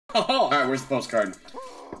All right, where's the postcard?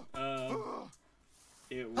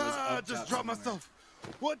 It was up just top dropped somewhere. myself.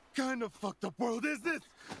 What kind of fucked up world is this?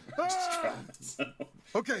 Ah!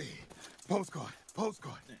 Okay, postcard. I'm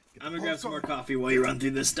gonna grab some more coffee while you run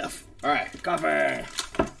through this stuff. All right, coffee.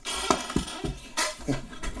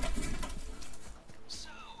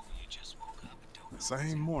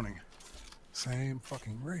 Same morning, same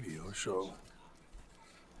fucking radio show.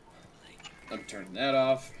 I'm turning that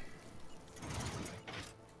off.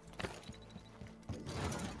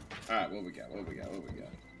 All right, what we got?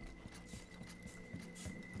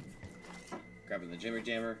 Grabbing the Jimmy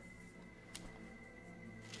Jammer.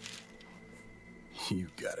 You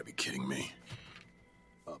gotta be kidding me.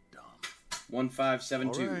 Up, Dom.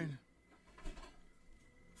 1572. All right.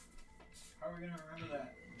 How are we gonna remember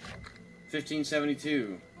that?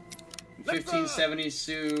 1572.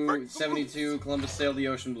 1572, Columbus sailed the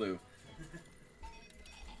ocean blue.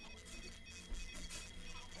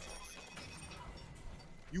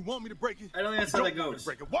 You want me to break it? I don't think that's how that goes.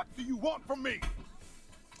 Break it. What do you want from me?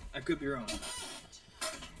 I could be wrong.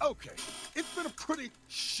 Okay, it's been a pretty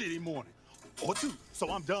shitty morning. Or two, so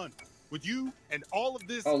I'm done with you and all of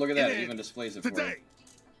this. Oh, look at that. It in even displays it for today.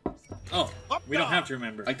 you. Oh, we don't have to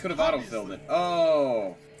remember. I could have autofilled it.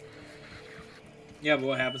 Oh. Yeah, but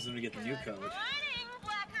what happens when we get the new code?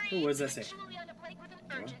 Ooh, what does that say?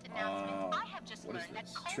 What is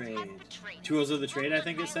this? Trade. Tools of the trade, I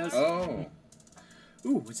think it says. Oh.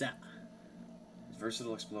 Ooh, what's that?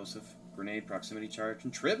 Versatile explosive, grenade, proximity charge,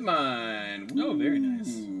 and trip mine. Oh, very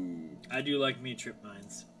nice. Ooh. I do like me trip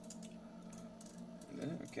mines.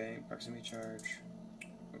 Okay, proximity charge.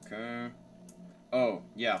 Okay. Oh,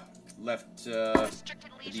 yeah. Left, the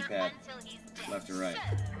D-pad. Left and right.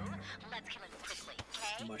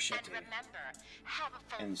 Machete.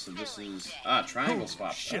 And so this is... triangle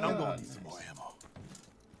swap. Shit, I'm gonna need some more ammo.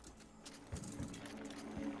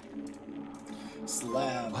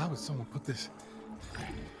 Slab. Why would someone put this?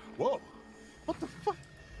 Whoa! What the fuck?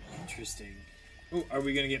 Interesting. Ooh, are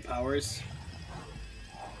we gonna get powers?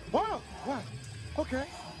 Wow! What? Okay.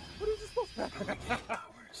 What is this supposed to be?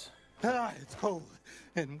 Powers. It's cold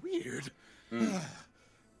and weird.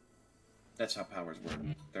 That's how powers work.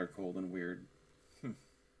 They're cold and weird.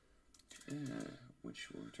 Which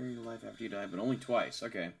will return you to life after you die, but only twice.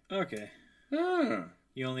 Okay. Okay. Ah.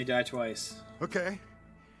 You only die twice. Okay.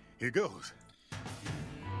 Here goes.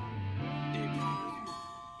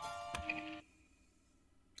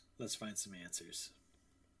 Let's find some answers.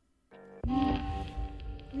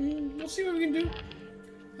 We'll see what we can do.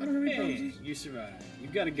 I don't have any Hey, problems. you survived. You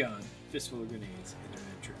got a gun, fistful of grenades, and an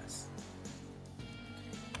address.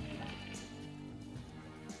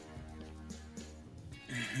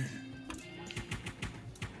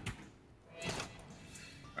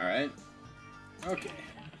 All right. Okay.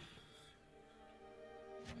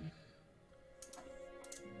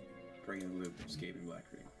 Breaking the loop, escaping Black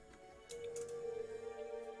Ring.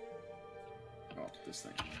 Oh, this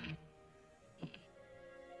thing.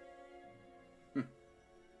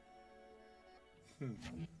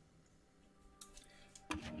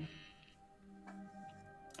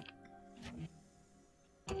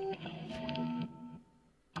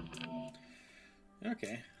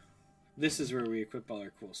 Okay. This is where we equip all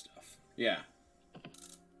our cool stuff. Yeah.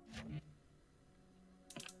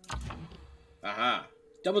 Aha.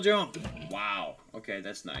 Double jump! Wow. Okay,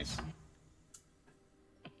 that's nice.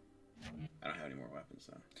 I don't have any more weapons,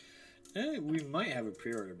 though. We might have a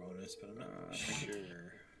pre-order bonus, but I'm not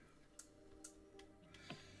sure.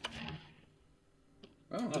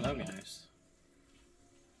 Oh, Oh, that'd be nice.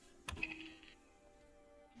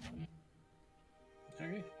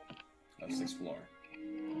 Okay. Let's explore.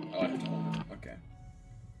 Oh, I have to hold it. Okay.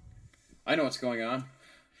 I know what's going on.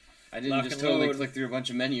 I didn't Lock just and totally load. click through a bunch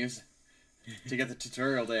of menus to get the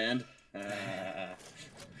tutorial to end.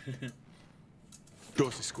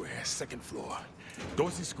 Dorsey Square, second floor.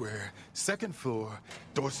 Dorsey Square, second floor,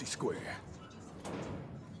 Dorsey Square.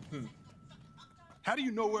 How do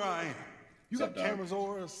you know where I am? You What's got up, dog? cameras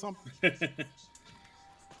or something?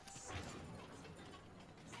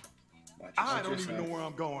 Watch I yourself. don't even know where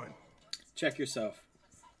I'm going. Check yourself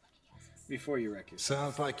before you wreck yourself.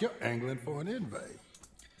 Sounds like you're angling for an invite.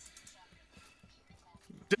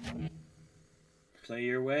 Play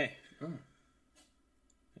your way. Oh.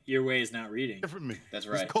 Your way is not reading. Different me. That's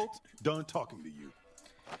right. This cult done talking to you.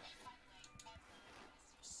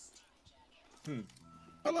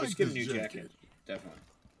 I like Let's get a this new jacket. Definitely.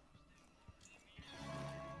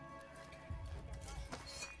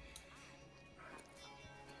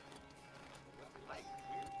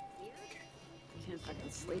 Can't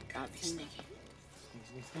fucking sleep, God, can me.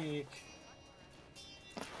 Sneak.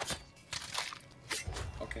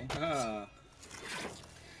 Okay. okay.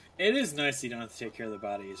 It is nice you don't have to take care of the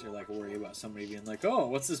bodies or like worry about somebody being like, "Oh,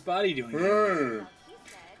 what's this body doing?" Hey,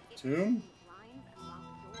 Tim.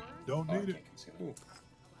 Don't need it. Ooh.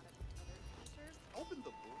 Open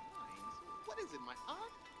the blinds. What is it, my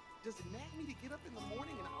aunt? Does it nag me to get up in the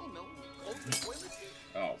morning and I don't know, close the toilet seat?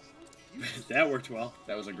 Oh, That worked well.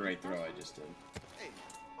 that was a great throw I just did. Hey,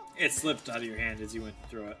 It slipped out of your hand as you went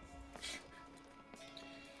through it.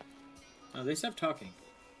 Oh, they stopped talking.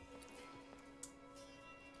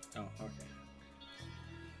 Oh, okay.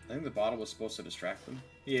 I think the bottle was supposed to distract them.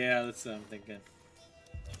 Yeah, that's what I'm thinking.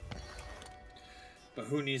 But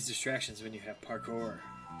who needs distractions when you have parkour?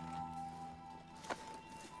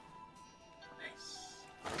 Nice.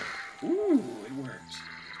 Ooh, it worked.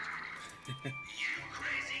 You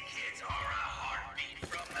crazy kids are a heartbeat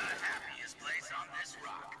from the happiest place on this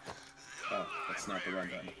rock. Oh, that's not the run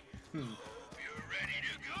button. You're ready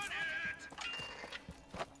to gun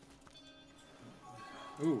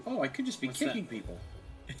it. Ooh. Oh, I could just be What's kicking people.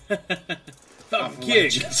 Thumb Off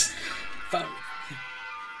kick. ledges. Thumb.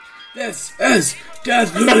 This is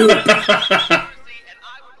DEATHLOOP. and I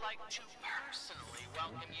would like to personally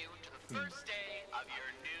welcome you to the first day of your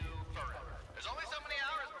new forever. There's only so many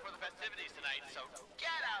hours before the festivities tonight, so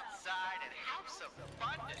get outside and have some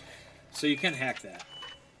fun today. So you can hack that.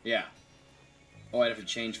 Yeah. Oh, I'd have to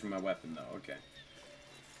change from my weapon, though. Okay.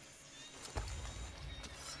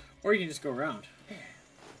 Or you can just go around.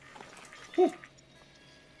 Whew.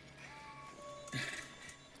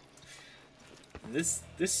 This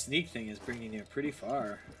sneak thing is bringing you pretty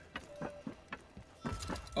far.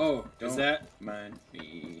 Oh, Don't is that mind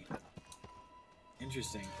me?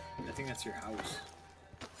 interesting? I think that's your house.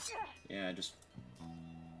 Yeah, I just...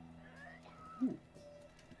 Ooh.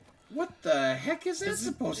 What the heck is that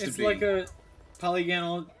supposed to be? It's like a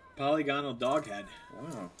polygonal dog head.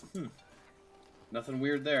 Wow. Nothing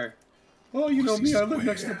weird there. Oh, you know me, I live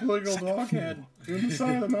next to Polygonal Doghead. In the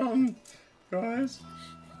side of the mountain. Guys,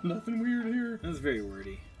 nothing weird here. That's very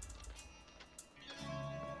wordy.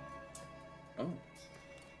 Oh.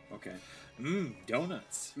 Okay.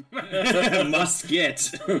 Donuts. Must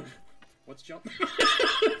get. What's jump?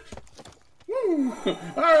 Woo!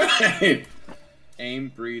 Alright!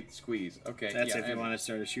 Aim, breathe, squeeze. Okay, That's yeah, if you want to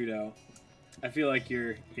start a shootout. I feel like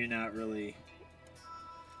you're not really...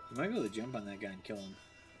 You might be able to jump on that guy and kill him.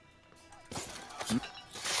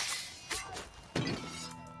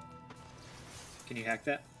 Can you hack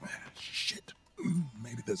that? Shit.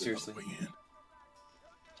 Maybe there's Seriously. another way in.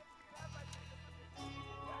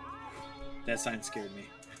 That sign scared me.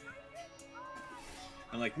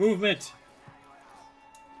 I'm like, movement!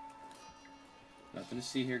 Nothing to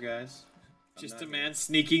see here, guys. Just a man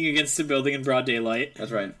sneaking against a building in broad daylight.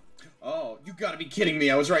 That's right. Oh, you gotta be kidding me.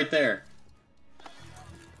 I was right there.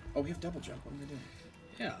 Oh, we have double jump. What am I doing?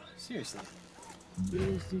 Yeah, seriously.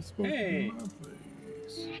 There's the smoke Hey. in my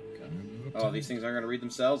face. Oh, these things aren't gonna read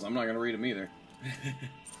themselves? I'm not gonna read them either.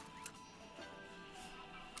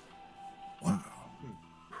 Wow.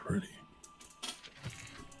 Pretty.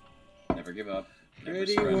 Never give up. Never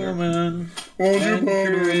Pretty surrender. woman. Won't you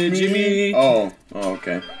encourage me? Oh,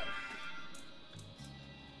 okay.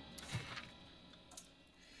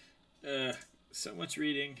 So much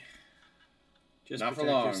reading. Just Not for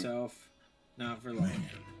protect long. yourself. Not for long. Man,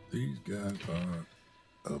 these guys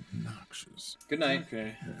are obnoxious. Good night.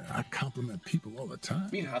 Okay. I compliment people all the time.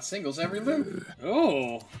 Meet hot singles every loop.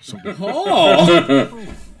 Oh. So Oh.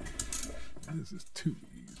 this is too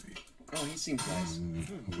easy. Oh, he seems nice.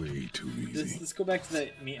 Way too easy. Let's go back to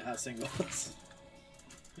that meet hot singles.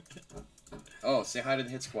 Oh, say hi to the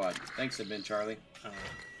hit squad. Thanks, Admin Charlie.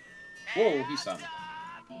 Whoa, he saw me.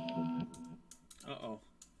 Uh-oh.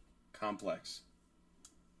 Complex.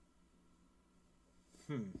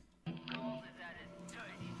 Hmm.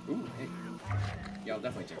 Ooh, hey. Yeah, I'll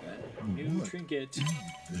definitely take that. New trinket.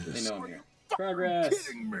 They know I'm here. Progress.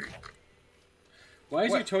 Kidding me? Why is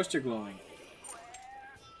your What? toaster glowing?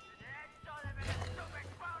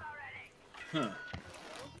 Huh.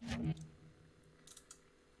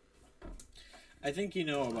 I think you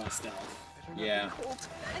know about stealth. Yeah.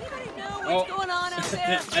 Anybody know Oh. what's going on out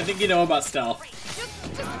there? I think you know about stealth.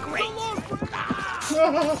 Great.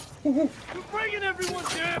 You're bringing everyone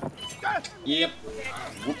down! Yep.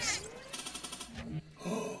 Whoops.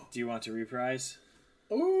 Do you want to reprise?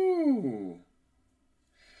 Ooh.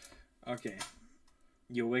 Okay.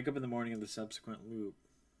 You'll wake up in the morning of the subsequent loop.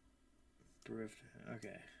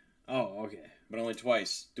 Okay. Oh, okay. But only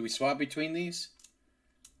twice. Do we swap between these?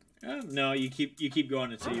 No, you keep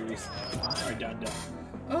going until you are done.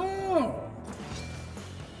 Oh.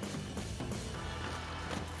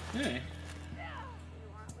 Hey.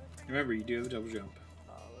 Remember, you do have a double jump.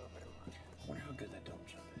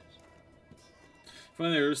 Well,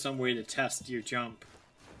 there is some way to test your jump.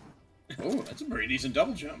 Oh, that's a pretty decent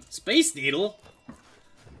double jump. Space Needle?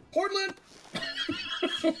 Portland!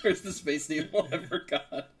 Where's the Space Needle? I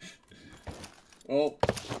forgot. Oh.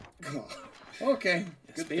 Okay.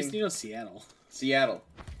 Good Space thing. Needle, Seattle. Seattle.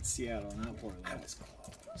 Seattle, not Portland. I was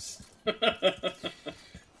close. I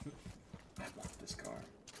love this car.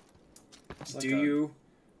 It's like Do you?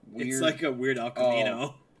 Weird... It's like a weird El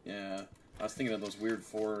Camino. Oh, yeah. I was thinking of those weird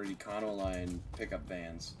Ford Econoline pickup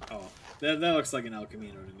vans. Oh, that looks like an El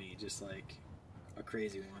Camino to me, just like a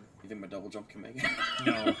crazy one. You think my double jump can make it?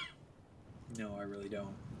 No. No, I really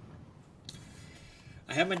don't.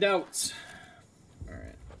 I have my doubts.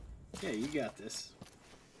 Alright. Yeah, you got this.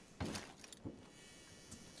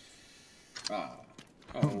 Ah.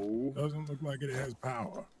 Oh. Doesn't look like it has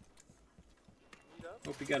power.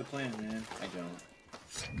 Hope you got a plan, man. I don't.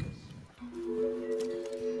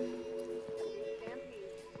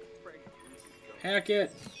 Hack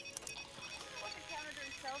it!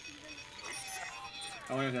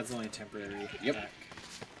 I wonder if that's only a temporary Yep. hack.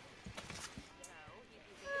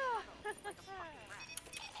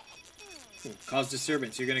 Ooh, cause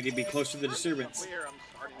disturbance. You're gonna be close to the disturbance. I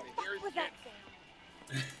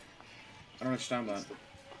don't know what you're talking about.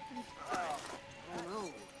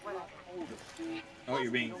 Oh,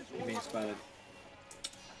 you're being spotted.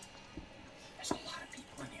 There's a lot of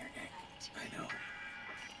people in here, Nick. I know.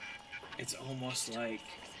 It's almost like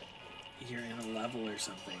you're in a level or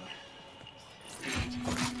something.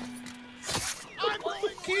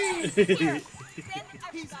 He's here.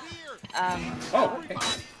 Oh, okay.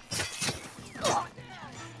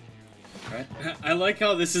 Right. I like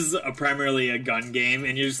how this is primarily a gun game,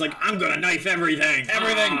 and you're just like, I'm gonna knife everything!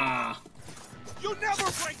 Everything! Ah. You never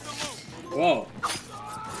break the loop. Whoa.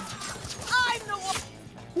 I'm the one.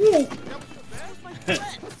 Woo!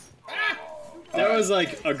 That was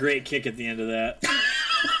like a great kick at the end of that.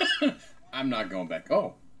 I'm not going back.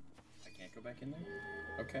 Oh. I can't go back in there?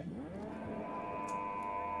 Okay.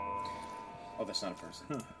 Oh, that's not a person.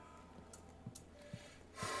 Huh.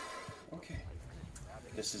 Okay.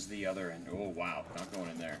 This is the other end. Oh, wow. Not going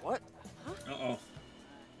in there. What? Uh-oh.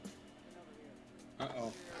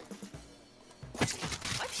 Uh-oh.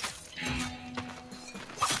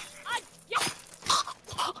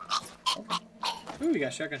 Ooh, we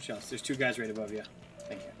got shotgun shells. There's two guys right above you.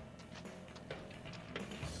 Thank you.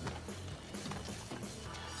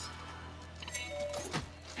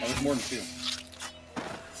 Oh, there's more than two.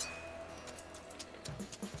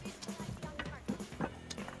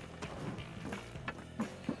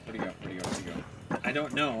 Where'd he go? Where'd he go? Where'd he go? I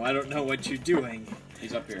don't know. I don't know what you're doing.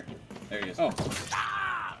 He's up here. There he is. Oh,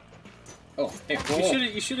 Oh, hey, whoa.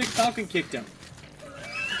 you should have Falcon kicked him.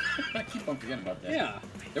 I keep on forgetting about that. Yeah.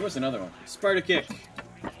 There was another one. Sparta kick.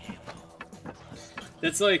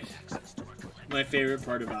 That's like my favorite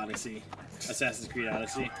part of Odyssey, Assassin's Creed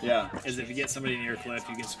Odyssey. Yeah. Is if you get somebody near a cliff,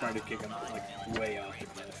 you can Sparta kick them like way off the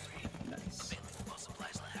cliff. Nice.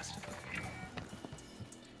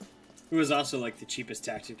 It was also like the cheapest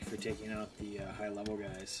tactic for taking out the high level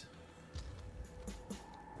guys.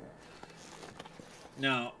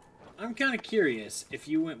 Now, I'm kind of curious if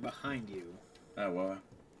you went behind you. Oh, well.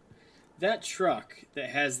 That truck that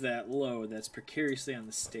has that load that's precariously on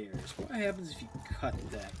the stairs, what happens if you cut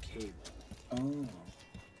that cable? Oh.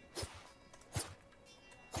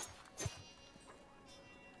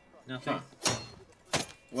 Nothing? Huh.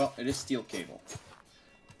 Well, it is steel cable.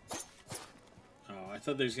 Oh, I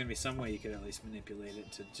thought there was going to be some way you could at least manipulate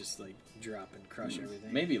it to just, like, drop and crush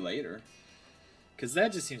everything. Maybe later. Because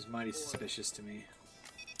that just seems mighty suspicious to me.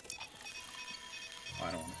 Oh,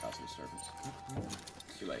 I don't want to cause a disturbance.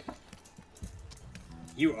 Too late.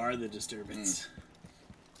 You are the disturbance.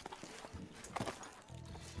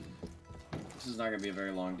 This is not going to be a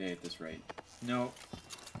very long day at this rate. No.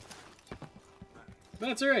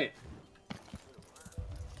 That's alright.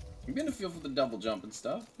 I'm getting a feel for the double jump and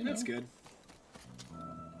stuff. You know? That's good.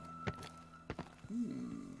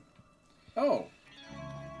 Oh.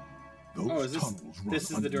 Those Oh, is this- tunnels run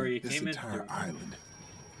this is the door you underneath this came in entire through? island.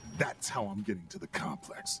 That's how I'm getting to the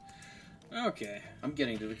complex. Okay. I'm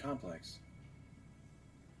getting to the complex.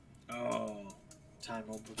 Oh. Time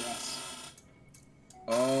will progress.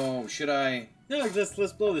 Oh, should I? No,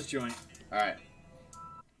 let's blow this joint. Alright.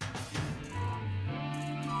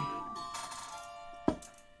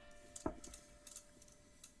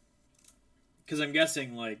 Because I'm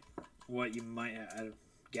guessing, like, what you might... I'm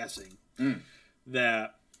guessing Mm.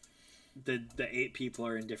 that the 8 people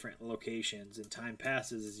are in different locations, and time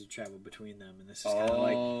passes as you travel between them, and this is kind of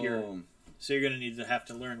like your... So you're going to need to have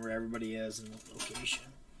to learn where everybody is in what location.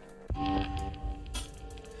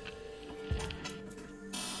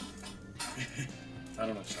 I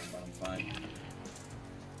don't know what you're talking about. I'm fine.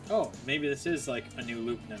 Oh, maybe this is like a new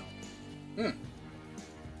loop now. Hmm.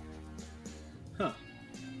 Huh.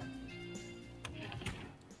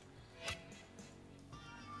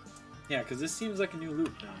 Yeah, because this seems like a new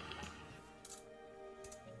loop now.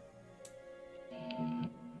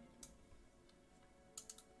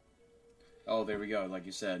 Oh, there we go. Like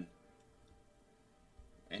you said.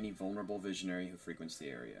 Any vulnerable visionary who frequents the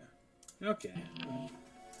area. Okay.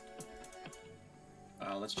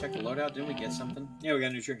 Let's check the loadout. Didn't we get something? Yeah, we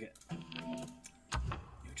got a new trinket.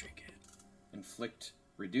 New trinket. Inflict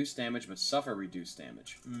reduced damage, but suffer reduced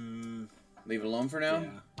damage. Mm. Leave it alone for now?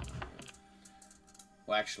 Yeah.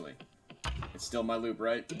 Well, actually, it's still my loop,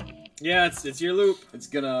 right? Yeah, it's your loop. It's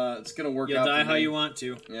gonna work You'll out. die for how me. you want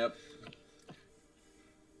to. Yep.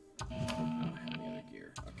 Oh, I have the other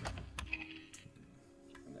gear. Okay.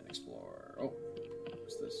 And then explore. Oh,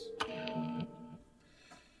 what's this?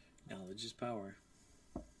 Knowledge is power.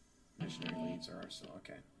 Missionary leads are so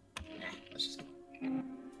okay. Nah, let's just go.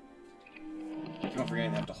 Keep on forgetting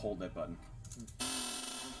to have to hold that button.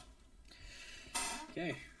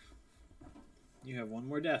 Okay. You have one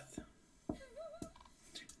more death.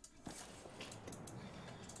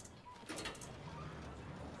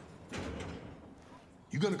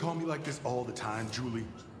 You gonna call me like this all the time, Julie?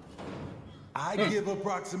 I give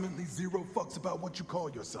approximately 0 fucks about what you call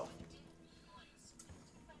yourself.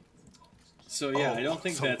 So yeah, Oh, I don't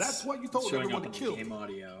think so that's what you told showing everyone up in to the kill game me.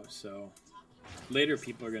 audio. So later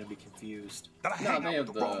people are going to be confused. That I No, hang they out have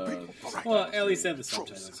with the wrong the- people. All right. Well, at least they have the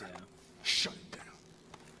Tropes. subtitles. Yeah. Shut it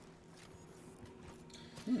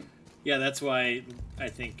down. Yeah, that's why I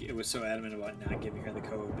think it was so adamant about not giving her the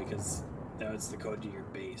code, because that was the code to your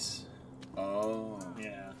base. Oh.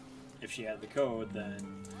 Yeah. If she had the code,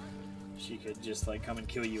 then she could just like come and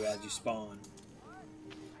kill you as you spawn.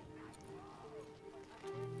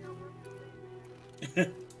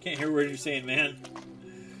 Can't hear what you're saying, man.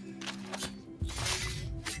 And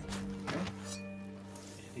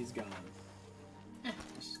he's gone.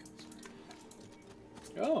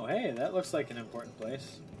 Oh, hey, that looks like an important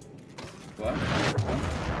place. What?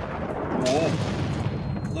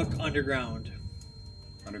 Whoa. Look underground.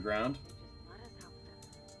 Underground?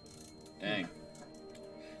 Dang.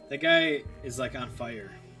 That guy is like on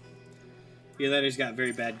fire. Either that or he's got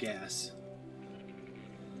very bad gas.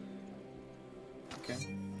 Okay.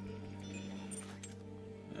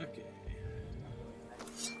 Okay.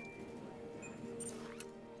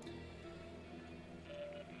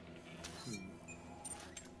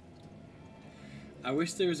 I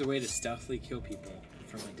wish there was a way to stealthily kill people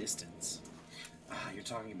from a distance. Ah, you're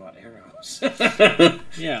talking about arrows.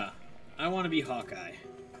 Yeah, I want to be Hawkeye.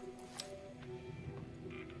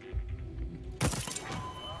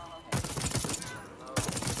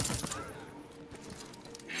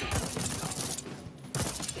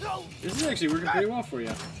 This is actually working pretty well for you.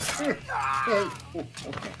 Oh,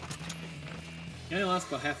 okay. You only lost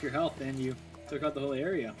about half your health and you took out the whole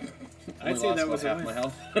area. I'd Only say lost that about was a half win. my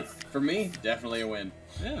health. For me, definitely a win.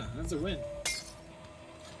 Yeah, that's a win.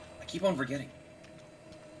 I keep on forgetting.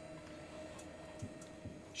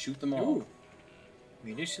 Shoot them all. Ooh.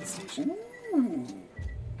 Munition station. Ooh.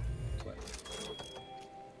 Click.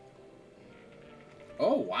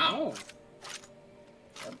 Oh, wow.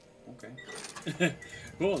 Yep, okay.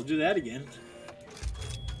 Cool, do that again.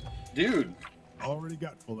 Dude. Already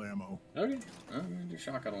got full ammo. Okay. I'm going to do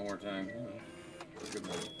shotgun one more time. Good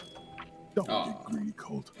one. Don't Aw. get greedy,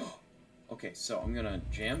 Colt. Okay, so I'm going to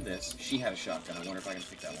jam this. She had a shotgun. I wonder if I can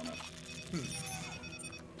pick that one up.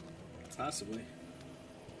 Possibly.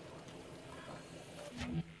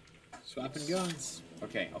 Swapping guns.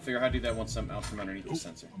 Okay, I'll figure out how to do that once I'm out from underneath the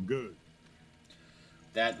sensor. I'm good.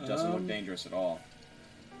 That doesn't look dangerous at all.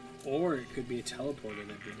 Or it could be a teleporter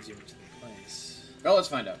that brings you into the place. Well, let's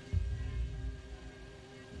find out.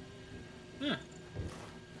 Huh.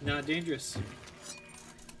 Not dangerous.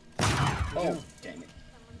 Oh, dang it.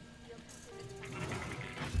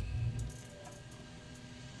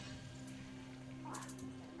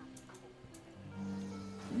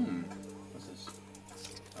 What's this?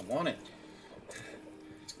 I want it.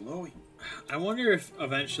 It's glowy. I wonder if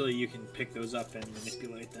eventually you can pick those up and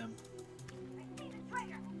manipulate them.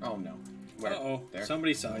 Oh, no. Where? Uh-oh. There?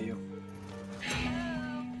 Somebody saw you.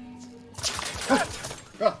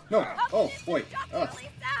 Oh, no. Oh, boy. No,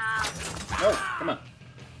 come on.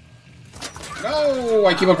 No!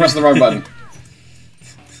 I keep on pressing the wrong button.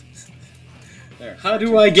 There. How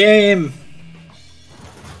do I game?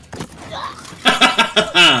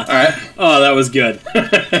 Alright. Oh, that was good.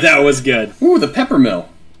 That was good. Ooh, the pepper mill.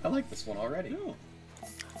 I like this one already. Oh.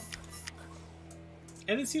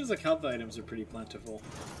 And it seems like health items are pretty plentiful.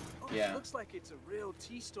 Yeah. Looks like it's a real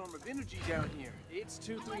T-storm of energy down here. It's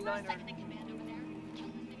 239.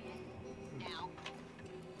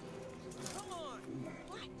 Come on.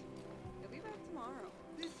 What? You'll be back tomorrow.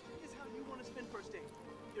 This is how you want to spend first day.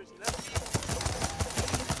 There's nothing.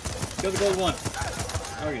 Kill the gold one.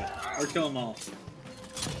 Oh yeah. Or kill them all.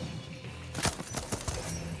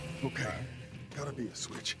 Okay, gotta be a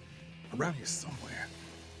switch around here somewhere.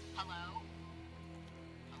 Hello?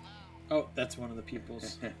 Oh, that's one of the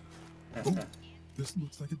people's. Oh, this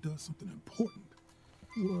looks like it does something important.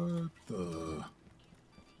 What the?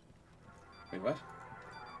 Wait, what?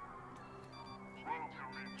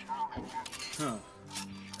 Huh.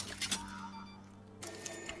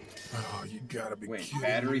 Oh, you gotta be Wait, kidding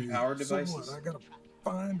battery me. powered So devices? what? I gotta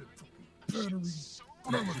find a fucking battery.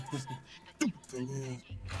 Whatever this stupid thing is.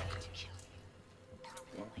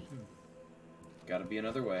 Well, gotta be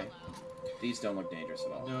another way. These don't look dangerous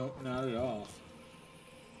at all. No, not at all.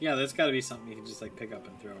 Yeah, that's got to be something you can just like pick up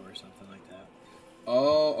and throw or something like that.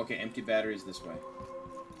 Oh, okay. Empty batteries this way.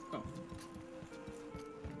 Oh.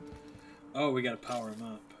 Oh, we got to power them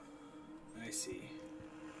up. I see.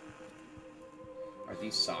 Are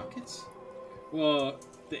these sockets? Well,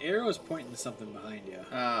 the arrow is pointing to something behind you.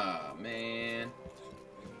 Ah, man.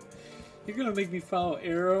 You're gonna make me follow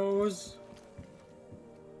arrows.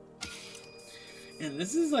 And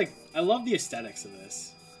this is like, I love the aesthetics of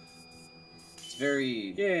this. It's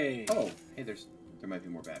very... Yay. Oh, hey, there might be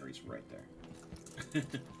more batteries right there.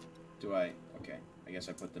 Do I... Okay, I guess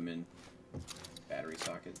I put them in battery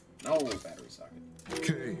socket. No, battery socket.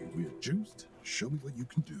 Okay, we're juiced. Show me what you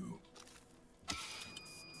can do.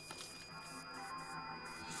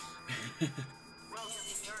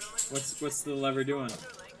 What's the lever doing?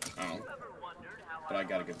 Oh. But I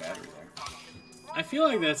got a good battery there. I feel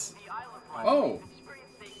like that's... Oh!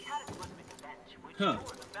 Huh.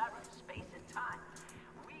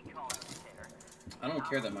 I don't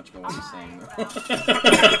care that much about what he's saying, though.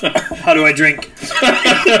 How do I drink?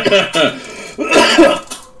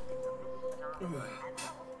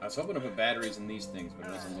 I was hoping to put batteries in these things, but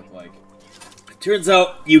it doesn't look like... Turns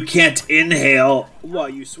out you can't inhale while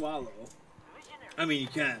you swallow. I mean, you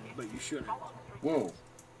can, but you shouldn't. Whoa.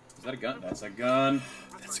 Is that a gun? That's a gun.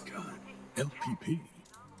 That's a gun. LPP.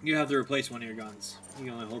 You have to replace one of your guns. You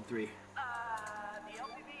can only hold 3. The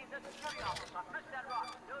LPP is at the security office on Chris That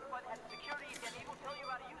Rock. Notify the head of security and he will tell you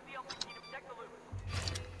how to use the LPP to protect the loot.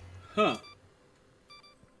 Huh.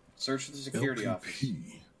 Search the security office.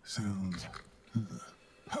 LPP sounds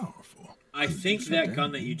powerful. I think that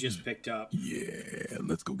gun that you just picked up, Yeah,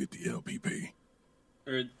 let's go get the LPP.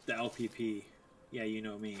 or the LPP, yeah, you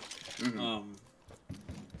know me. Mm-hmm.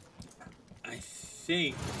 I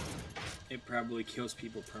think it probably kills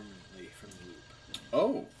people permanently from the loop.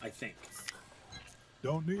 Oh. I think.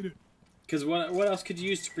 Don't need it. Because what else could you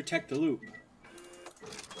use to protect the loop?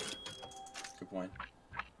 Good point.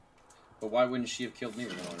 But why wouldn't she have killed me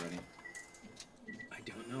with it already? I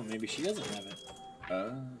don't know. Maybe she doesn't have it.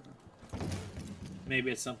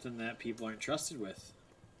 Maybe it's something that people aren't trusted with.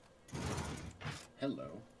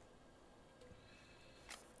 Hello.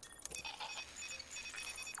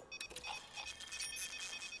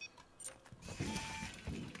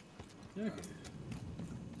 Okay.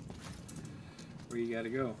 Where you gotta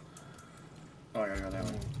go? Oh, I gotta go that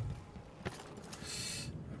way.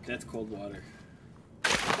 That's cold water.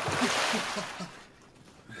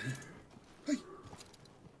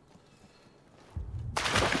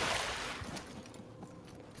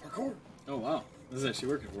 Parkour. Oh wow, this is actually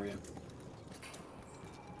working for you.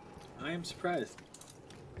 I am surprised.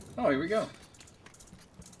 Oh, here we go.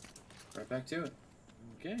 Right back to it.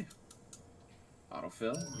 Okay.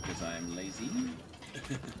 Autofill, because I am lazy.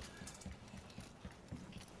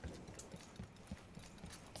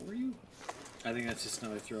 What were you? I think that's just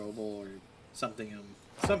another throwable or something.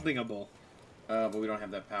 Somethingable. But we don't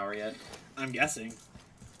have that power yet. I'm guessing.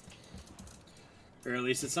 Or at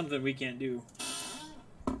least it's something we can't do.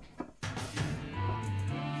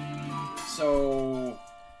 So,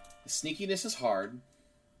 sneakiness is hard.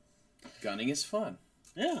 Gunning is fun.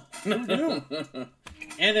 Yeah.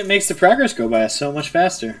 And it makes the progress go by so much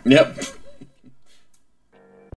faster. Yep.